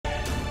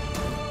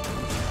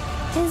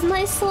Is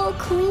my soul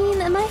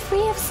clean? Am I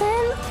free of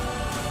sin?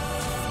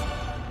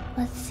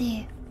 Let's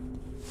see.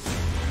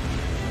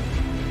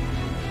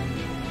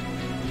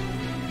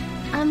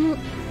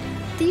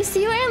 Do you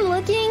see where I'm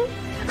looking?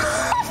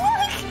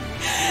 Look!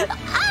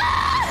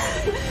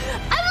 Ah!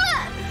 I'm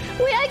not.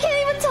 Wait, I can't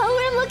even tell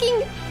where I'm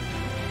looking.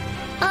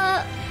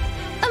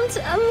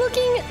 I'm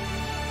looking.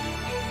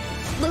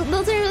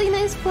 Those are really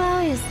nice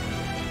flowers.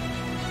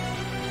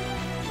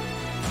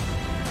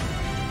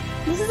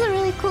 This is a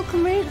really cool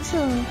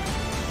commercial.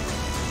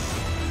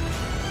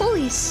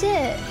 Holy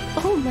shit!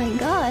 Oh my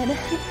god!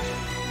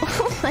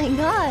 Oh my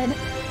god!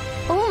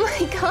 Oh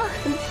my god!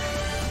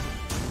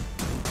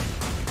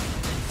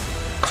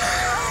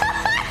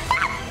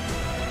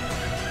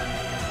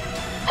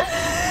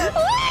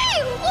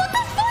 Wait! What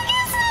the fuck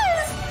is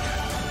this?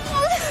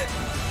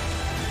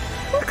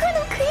 What kind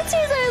of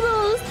creatures are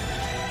those?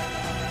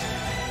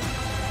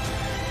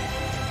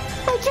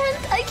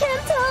 I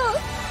can't tell.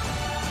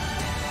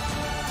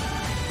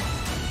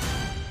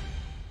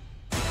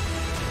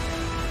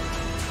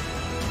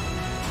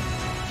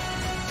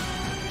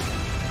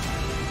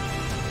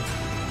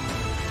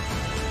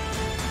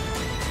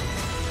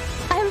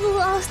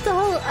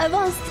 I've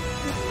lost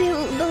the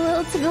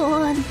will to go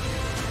on.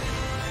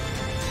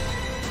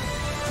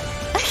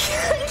 I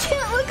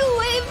can't look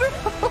away, bro.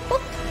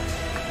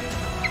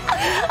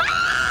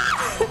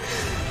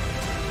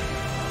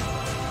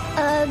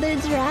 They're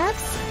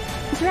giraffes.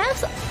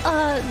 Giraffes,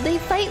 they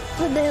fight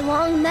with their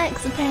long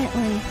necks,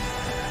 apparently.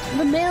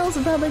 The males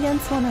rub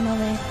against one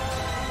another.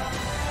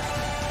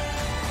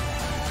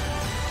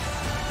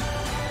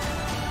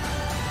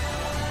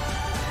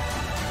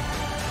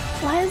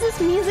 Why is this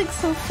music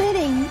so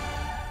fitting?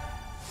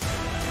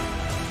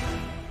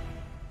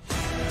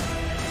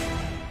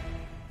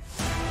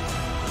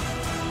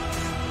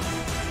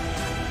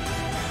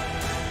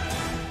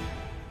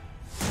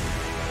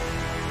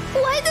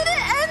 Why did it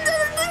end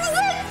at the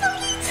exact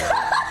fucking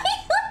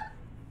time?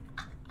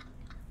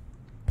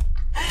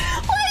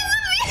 Why is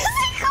the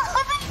music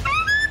coming?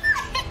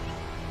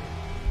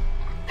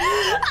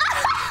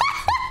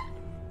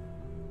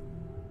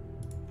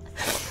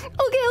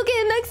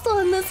 Okay, next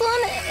one. This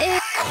one is